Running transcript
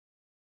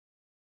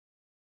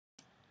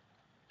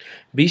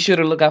Be sure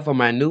to look out for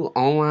my new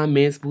online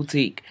men's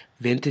boutique,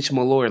 Vintage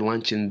Malure,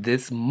 launching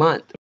this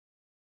month.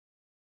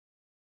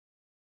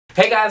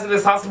 Hey guys, it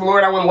is Hostal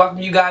Malure. I want to welcome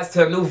you guys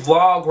to a new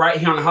vlog right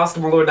here on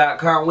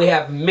hostalmalure.com. We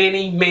have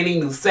many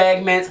new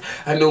segments,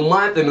 a new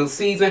month, a new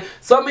season,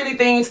 so many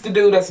things to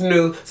do that's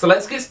new. So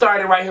let's get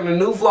started right here on a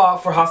new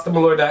vlog for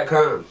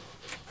hostalmalure.com.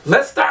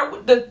 Let's start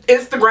with the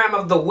Instagram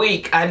of the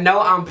week. I know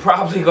I'm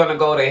probably going to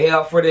go to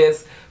hell for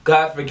this.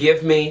 God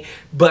forgive me.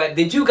 But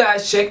did you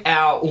guys check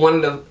out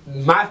one of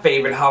my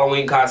favorite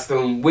Halloween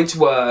costume, which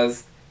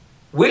was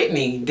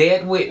Whitney,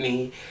 Dead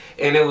Whitney.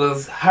 And it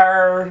was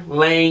her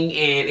laying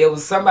in, it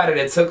was somebody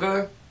that took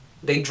her,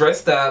 they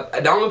dressed up.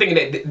 The only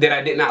thing that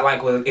I did not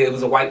like was it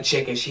was a white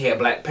chick and she had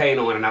black paint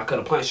on, and I could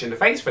have punched her in the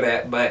face for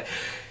that. But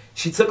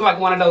she took like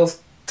one of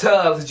those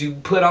tubs that you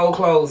put old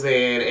clothes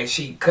in, and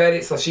she cut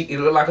it so it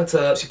looked like a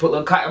tub. She put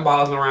little cotton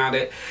balls around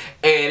it,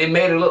 and it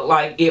made it look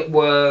like it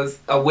was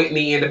a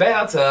Whitney in the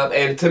bathtub.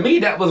 And to me,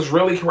 that was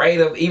really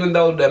creative, even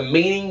though the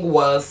meaning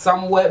was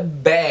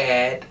somewhat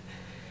bad.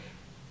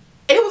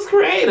 It was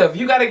creative.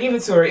 You got to give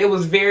it to her. It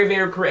was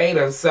very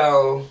creative.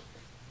 So,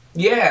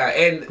 yeah.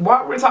 And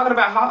while we're talking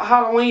about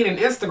Halloween and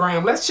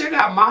Instagram, let's check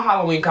out my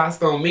Halloween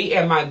costume. Me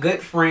and my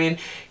good friend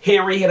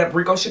Henry hit up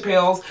Rico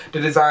Chappelle's, the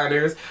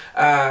designer's,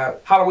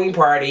 Halloween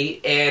party.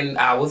 And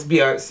I was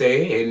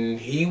Beyonce and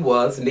he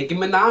was Nicki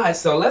Minaj.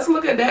 So let's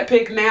look at that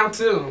pic now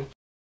too.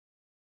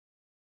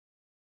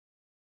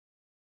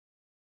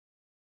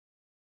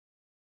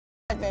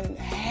 I've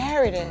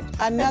inherited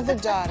another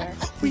daughter.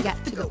 We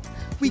got to go.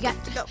 We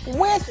got to go.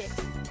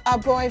 With a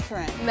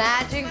boyfriend.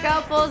 Magic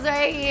couples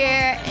right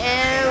here,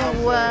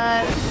 and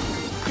what?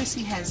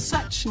 Chrissy has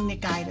such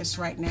Nickitis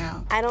right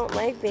now. I don't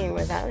like being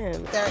without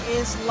him. There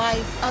is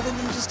life other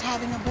than just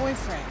having a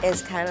boyfriend.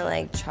 It's kind of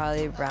like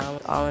Charlie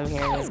Brown. All I'm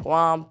hearing is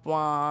womp,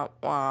 womp,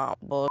 womp,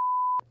 bull,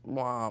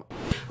 womp.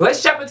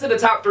 Let's jump into the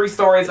top 3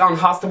 stories on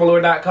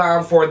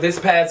hostalmalure.com for this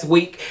past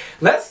week.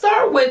 Let's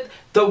start with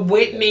the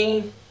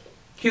Whitney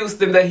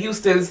Houston, the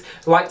Houston's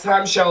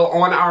Lifetime show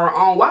on our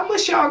own. Why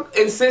must y'all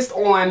insist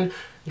on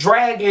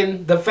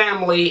dragging the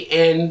family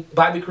and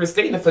Bobby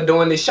Christina for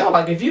doing this show?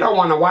 Like, if you don't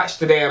want to watch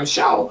the damn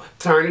show,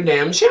 turn the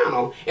damn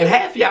channel. And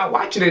half y'all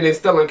watching it is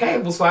still on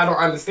cable, so I don't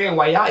understand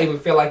why y'all even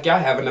feel like y'all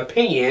have an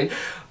opinion.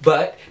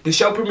 But the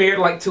show premiered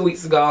like 2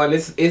 weeks ago, and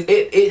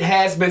it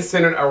has been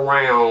centered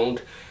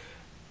around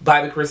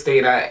Bobby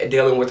Christina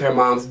dealing with her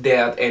mom's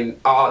death and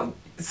all.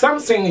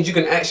 Some scenes you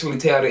can actually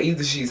tell that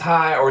either she's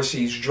high or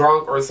she's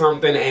drunk or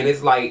something, and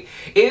it's like,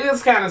 it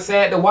is kind of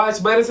sad to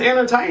watch, but it's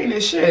entertaining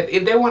as shit.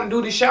 If they want to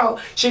do the show,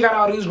 she got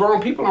all these grown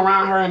people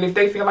around her, and if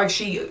they feel like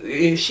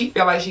if she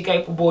feel like she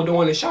capable of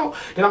doing the show,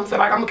 then I feel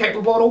like I'm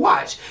capable to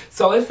watch.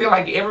 So it feel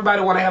like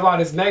everybody want to have all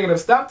this negative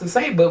stuff to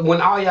say, but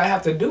when all y'all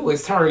have to do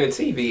is turn the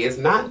TV, it's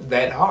not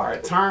that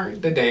hard.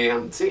 Turn the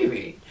damn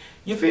TV.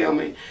 You feel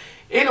me?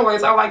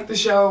 Anyways, I like the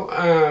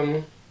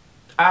show.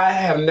 I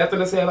have nothing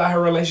to say about her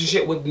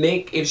relationship with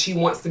Nick. If she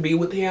wants to be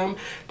with him,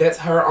 that's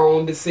her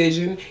own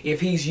decision. If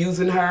he's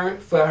using her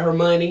for her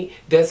money,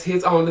 that's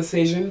his own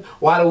decision.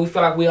 Why do we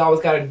feel like we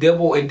always got to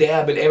dibble and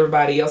dab in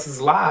everybody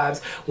else's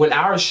lives when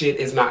our shit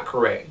is not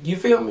correct? You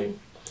feel me?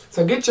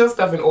 So get your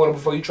stuff in order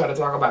before you try to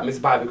talk about Miss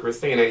Bobby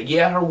Christina.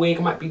 Yeah, her wig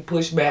might be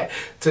pushed back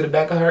to the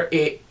back of her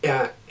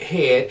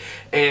head,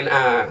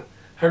 and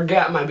her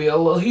gap might be a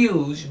little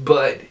huge,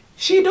 but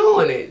she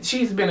doing it.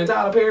 She's been in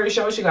Tyler Perry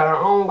show. She got her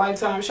own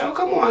Lifetime show.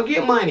 Come on,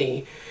 get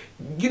money.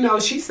 You know,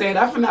 she said,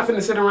 I'm not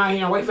finna sit around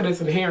here and wait for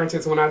this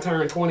inheritance when I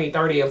turn 20,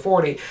 30, or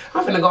 40.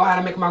 I'm finna go out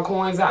and make my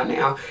coins out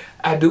now.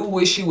 I do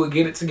wish she would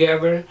get it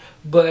together,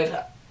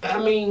 but, I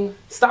mean,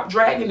 stop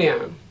dragging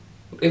them.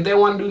 If they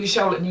want to do the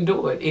show, let them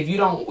do it. If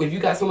you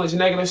got so much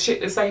negative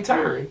shit to say,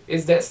 turn.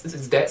 It's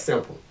that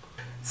simple.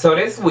 So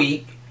this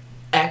week,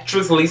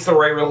 actress Lisa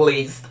Raye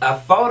released a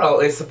photo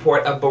in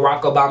support of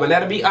Barack Obama.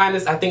 Now, to be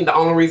honest, I think the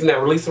only reason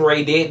that Lisa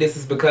Raye did this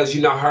is because,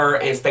 you know, her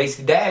and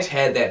Stacey Dash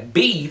had that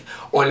beef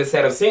on the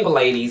set of Single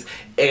Ladies,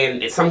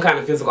 and some kind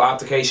of physical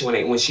altercation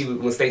when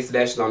Stacey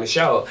Dash was on the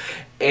show.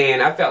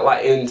 And I felt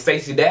like, and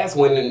Stacey Dash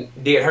went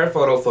and did her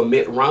photo for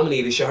Mitt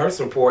Romney to show her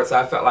support. So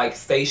I felt like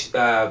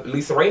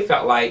Lisa Raye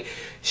felt like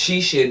she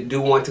should do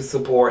one to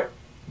support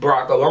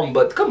Barack Obama.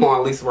 But come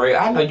on, Lisa Raye,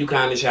 I know you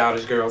kind of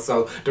childish, girl.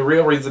 So the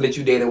real reason that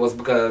you did it was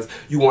because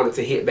you wanted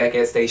to hit back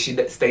at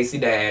Stacey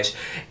Dash.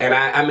 And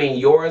I mean,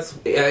 yours,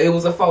 it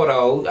was a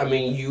photo. I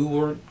mean, you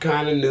were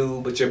kind of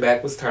new, but your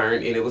back was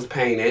turned and it was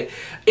painted.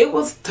 It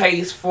was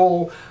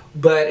tasteful,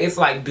 but it's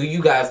like, do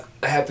you guys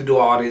have to do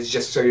all this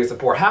just to show your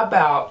support? How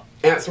about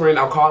answering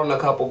or calling a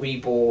couple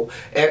people,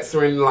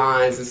 answering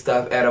lines and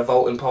stuff at a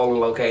vote and polling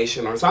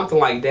location or something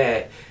like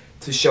that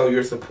to show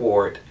your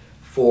support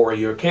for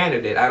your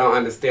candidate? I don't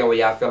understand why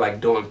y'all feel like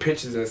doing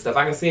pictures and stuff.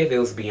 I can see if it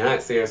was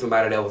Beyonce or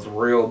somebody that was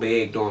real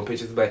big doing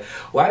pictures, but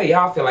why do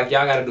y'all feel like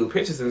y'all gotta do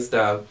pictures and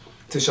stuff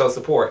to show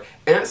support?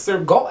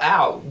 go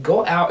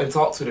out and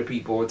talk to the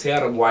people,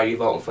 tell them why you're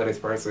voting for this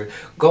person.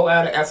 Go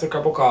out and answer a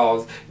couple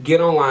calls,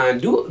 get online,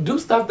 do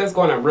stuff that's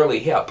going to really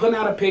help. Putting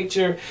out a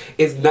picture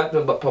is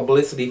nothing but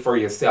publicity for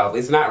yourself.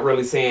 It's not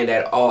really saying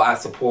that, oh, I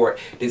support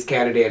this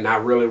candidate and I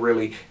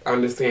really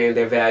understand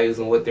their values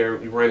and what they're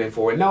running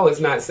for. No, it's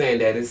not saying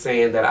that. It's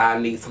saying that I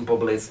need some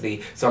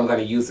publicity, so I'm going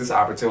to use this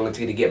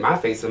opportunity to get my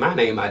face and my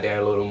name out there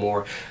a little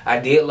more. I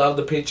did love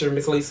the picture,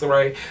 Miss Lisa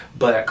Raye,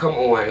 but come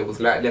on, it was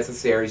not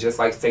necessary. Just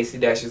like Stacey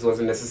Dash's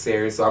wasn't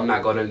necessary, so I'm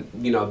not gonna,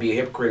 you know, be a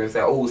hypocrite and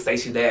say, oh,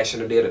 Stacey Dash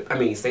should have did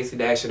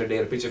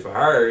a picture for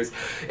hers,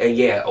 and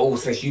yeah, oh,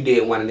 since you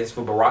did one of this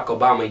for Barack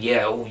Obama,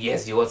 yeah, oh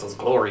yes, yours was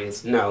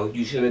glorious. No,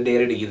 you shouldn't have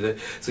did it either.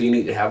 So you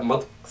need to have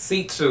a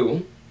seat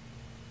too,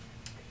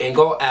 and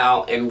go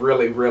out and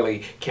really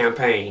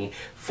campaign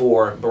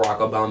for Barack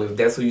Obama if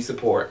that's who you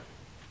support.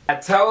 I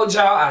told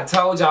y'all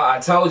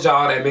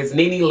that Miss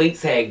Nene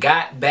Leakes had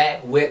got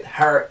back with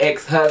her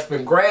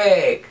ex-husband,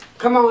 Greg.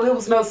 Come on, it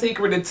was no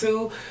secret. The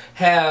two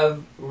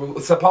have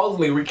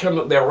supposedly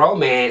rekindled their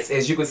romance.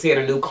 As you can see in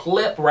a new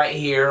clip right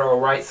here, or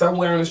right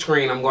somewhere on the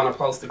screen, I'm going to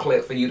post a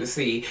clip for you to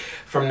see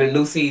from the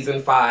new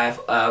season 5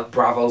 of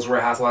Bravo's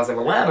Real Housewives of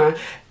Atlanta.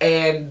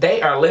 And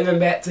they are living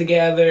back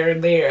together.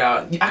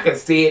 I can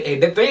see it.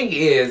 And the thing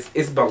is,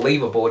 it's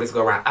believable this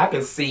go around. I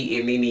can see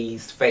in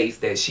Nene's face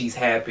that she's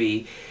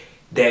happy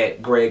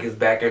that Greg is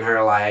back in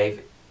her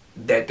life,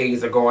 that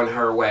things are going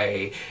her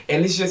way.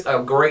 And it's just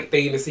a great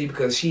thing to see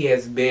because she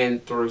has been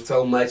through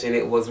so much, and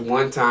it was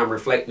one time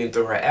reflecting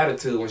through her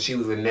attitude when she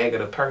was a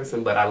negative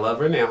person, but I love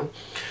her now.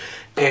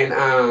 And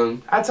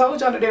I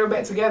told y'all that they were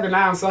back together.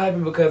 Now I'm so happy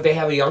because they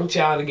have a young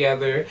child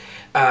together.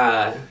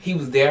 He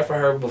was there for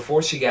her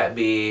before she got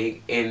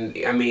big, and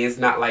I mean, it's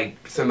not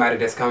like somebody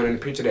that's coming in the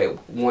picture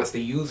that wants to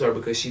use her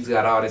because she's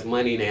got all this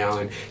money now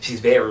and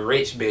she's very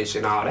rich bitch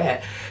and all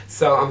that.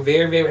 So I'm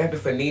very happy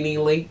for Nene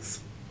Leakes.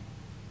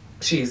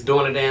 She's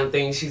doing a damn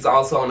thing. She's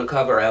also on the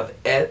cover of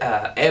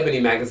Ebony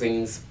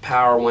Magazine's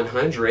Power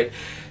 100.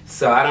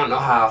 So I don't know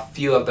how a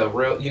few of the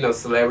real, you know,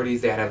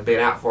 celebrities that have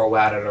been out for a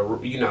while that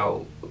are, you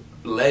know,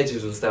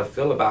 legends and stuff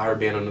feel about her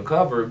being on the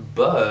cover,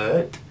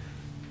 but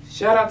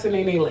shout out to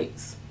Nene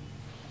Leakes.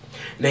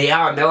 Now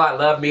y'all know I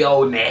love me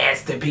old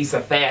nasty piece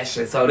of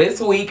fashion. So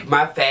this week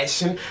my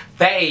fashion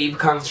fave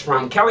comes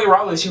from Kelly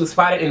Rowland. She was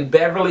spotted in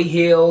Beverly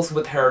Hills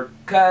with her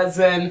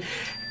cousin.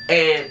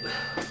 And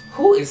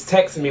who is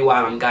texting me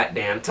while I'm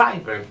goddamn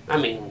typing?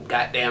 I mean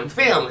goddamn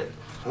filming.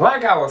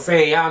 Like I was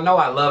saying, y'all know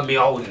I love me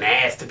old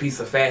nasty piece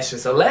of fashion.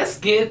 So let's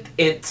get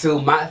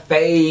into my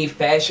fave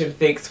fashion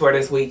fix for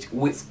this week,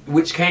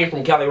 which came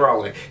from Kelly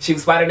Rowland. She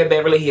was spotted in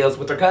Beverly Hills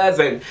with her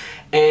cousin,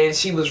 and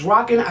she was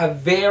rocking a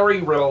very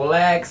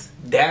relaxed,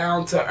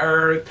 down to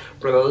earth,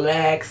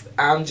 relaxed,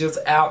 I'm just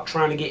out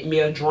trying to get me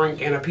a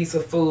drink and a piece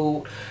of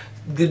food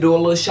to do a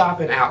little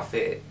shopping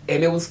outfit.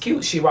 And it was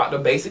cute. She rocked a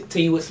basic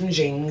tee with some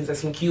jeans and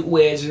some cute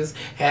wedges,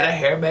 had her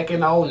hair back in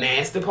the old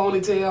nasty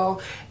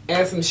ponytail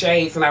and some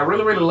shades. And I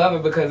really love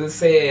it because it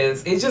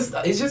says, it's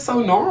just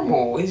so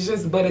normal.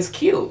 But it's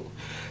cute.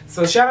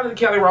 So shout out to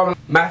Kelly Rowland.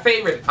 My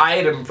favorite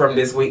item from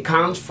this week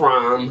comes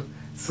from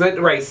Slick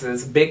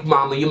Race's Big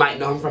Mama. You might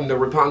know him from the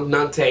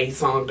Repugnante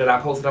song that I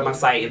posted on my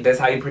site. If that's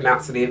how you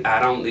pronounce it, I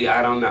don't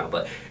know.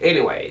 But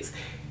anyways,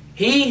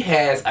 he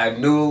has a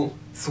new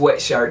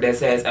sweatshirt that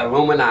says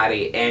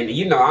Illuminati, and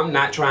you know I'm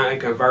not trying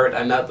to convert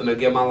or nothing or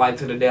give my life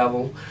to the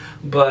devil,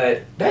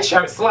 but that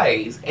shirt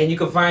slays, and you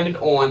can find it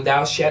on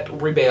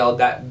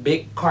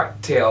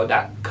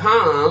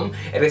thoushalltrebel.bigcartel.com,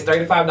 and it's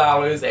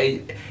 $35,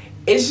 and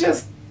it's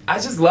just, I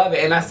just love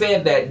it. And I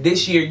said that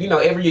this year, you know,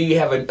 every year you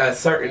have a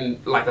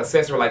certain like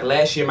accessory. Like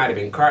last year might have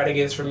been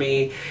cardigans for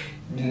me.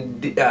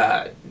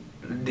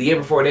 The year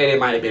before that, it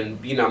might have been,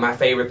 you know, my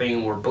favorite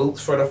thing were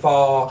boots for the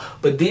fall.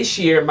 But this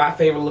year, my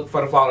favorite look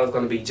for the fall is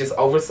going to be just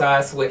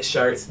oversized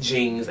sweatshirts,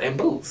 jeans, and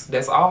boots.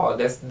 That's all.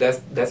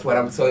 That's what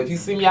I'm. So if you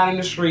see me out in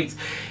the streets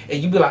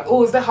and you be like,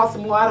 oh, is that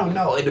Hostal? Well, I don't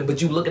know.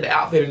 But you look at the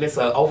outfit and it's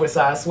an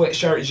oversized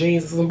sweatshirt,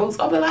 jeans, and some boots.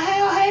 I'll be like,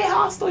 hey,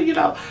 Hostal, you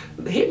know,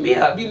 hit me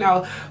up, you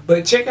know.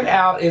 But check it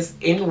out. It's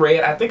in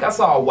red. I think I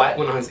saw a white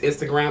one on his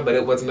Instagram, but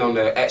it wasn't on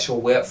the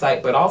actual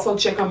website. But also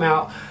check him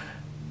out.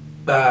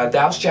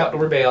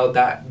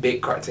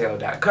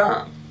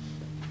 thoushalltrebel.bigcartel.com.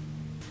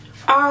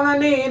 All I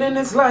need in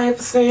this life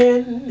of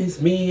sin is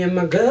me and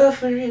my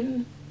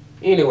girlfriend.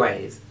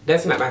 Anyways,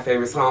 that's not my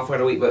favorite song for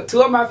the week, but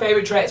two of my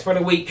favorite tracks for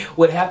the week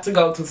would have to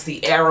go to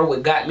Sierra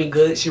with Got Me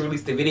Good. She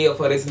released a video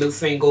for this new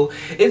single.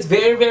 It's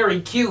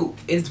very cute.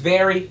 It's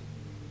very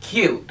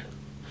cute.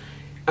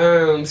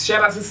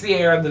 Shout out to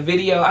Sierra. The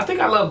video, I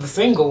think I love the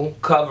single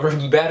cover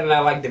better than I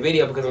like the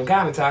video because I'm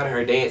kind of tired of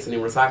her dancing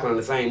and recycling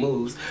the same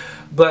moves.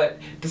 But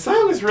the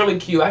song is really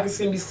cute. I can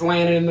see me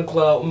slanting in the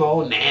club with my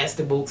old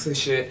nasty boots and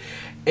shit.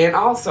 And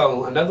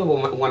also, another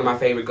one of my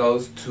favorite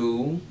goes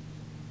to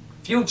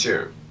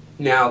Future.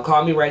 Now,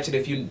 call me ratchet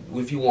if you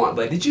want,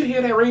 but did you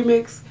hear that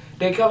remix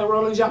that Kelly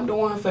Rowland jumped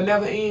on for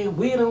Never End?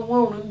 We don't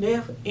wanna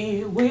never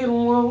end. We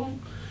don't wanna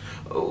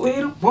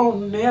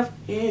never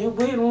end.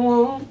 We don't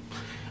want.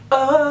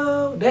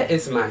 Oh, that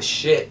is my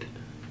shit.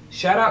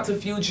 Shout out to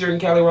Future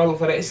and Kelly Rowland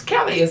for that.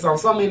 Kelly is on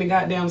so many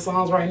goddamn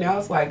songs right now.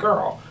 It's like,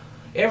 girl,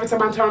 every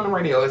time I turn on the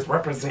radio, it's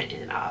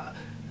representing,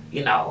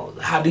 you know,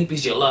 How Deep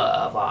Is Your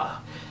Love,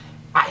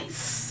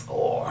 Ice,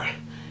 or,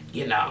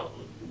 you know,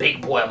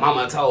 Big Boy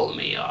Mama Told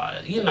Me,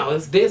 or, you know,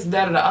 it's this,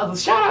 that, or the other.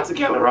 Shout out to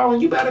Kelly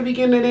Rowland. You better be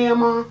getting it in,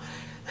 ma.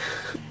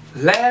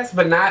 Last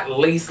but not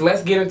least,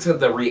 let's get into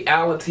the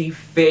reality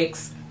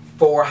fix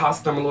for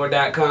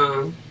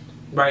HostalMalure.com.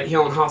 Right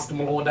here on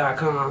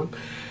HostalMalure.com.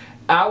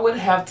 I would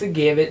have to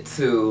give it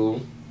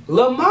to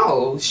Lil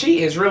Mo.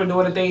 She is really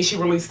doing a thing. She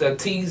released a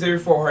teaser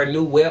for her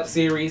new web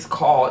series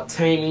called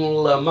Taming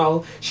Lil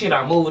Mo. She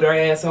done moved her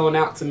ass on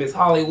out to Miss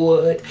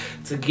Hollywood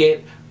to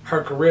get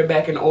her career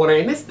back in order.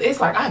 And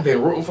it's like, I've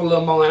been rooting for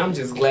Lil Mo, and I'm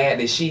just glad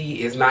that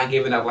she is not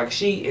giving up. Like,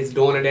 she is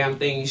doing her damn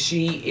thing.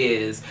 She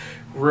is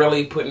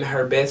really putting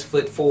her best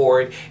foot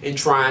forward and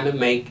trying to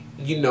make,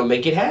 you know,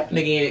 make it happen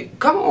again.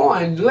 Come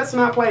on, let's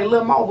not play.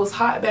 Lil Mo was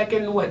hot back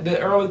in, what, the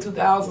early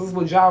 2000s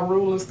with Ja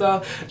Rule and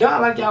stuff.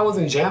 Not like y'all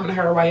wasn't jamming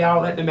her while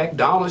y'all at the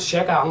McDonald's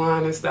checkout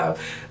line and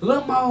stuff.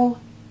 Lil Mo,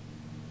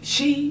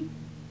 she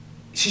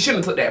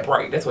shouldn't have took that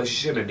break. That's what she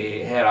shouldn't have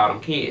did, had all them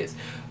kids.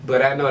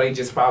 But I know they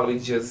just probably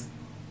just,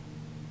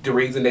 the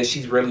reason that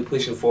she's really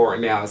pushing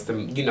forward now is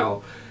to, you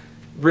know,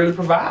 really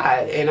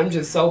provide. And I'm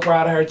just so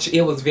proud of her.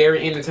 It was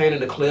very entertaining,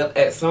 the clip.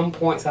 At some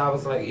points I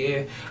was like,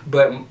 yeah,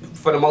 but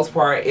for the most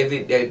part, if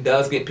it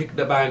does get picked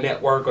up by a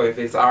network, or if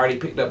it's already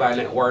picked up by a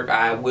network,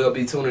 I will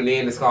be tuning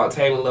in. It's called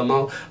Taming Lil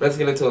Mo. Let's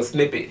get into a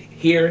snippet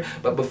here,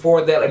 but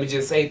before that, let me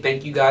just say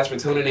thank you guys for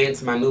tuning in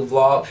to my new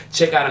vlog.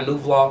 Check out a new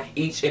vlog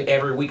each and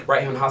every week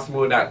right here on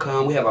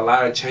HostalMalure.com. We have a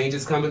lot of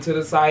changes coming to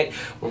the site.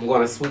 I'm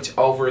going to switch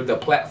over the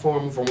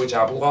platform from which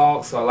I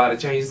blog, so a lot of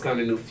changes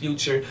coming in the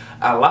future.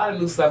 A lot of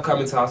new stuff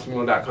coming to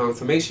HostalMalure.com,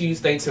 so make sure you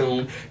stay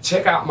tuned.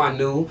 Check out my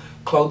new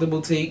clothing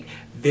boutique,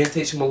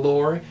 Vintage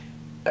Malure.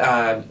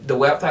 The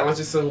website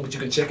launches soon, but you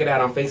can check it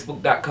out on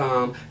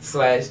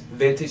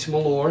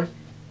Facebook.com/VintageMalure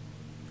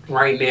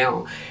right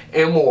now,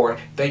 and more.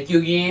 Thank you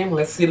again.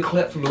 Let's see the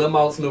clip from Lil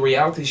Mo's new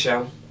reality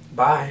show.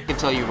 Bye. I can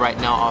tell you right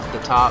now off the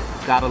top,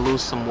 gotta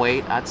lose some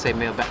weight. I'd say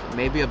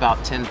maybe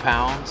about 10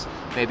 pounds.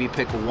 Maybe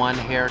pick one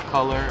hair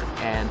color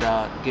and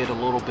get a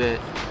little bit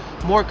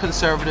more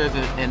conservative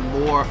and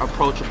more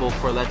approachable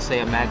for, let's say,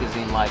 a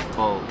magazine like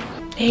Vogue.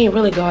 He ain't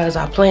really go as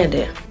I planned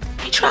it.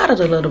 He tried it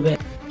a little bit.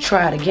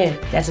 Try it again.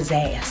 That's his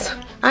ass.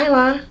 I ain't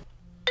lying.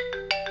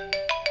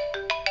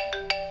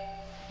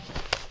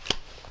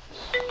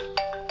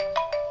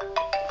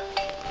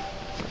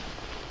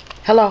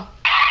 Hello?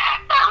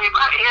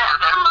 Everybody has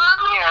their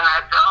mommy and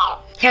I don't.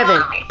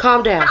 Kevin,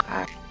 calm down.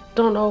 I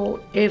don't know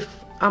if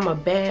I'm a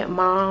bad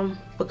mom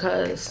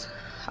because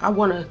I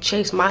want to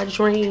chase my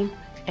dream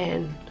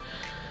and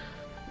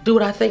do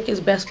what I think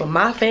is best for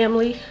my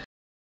family.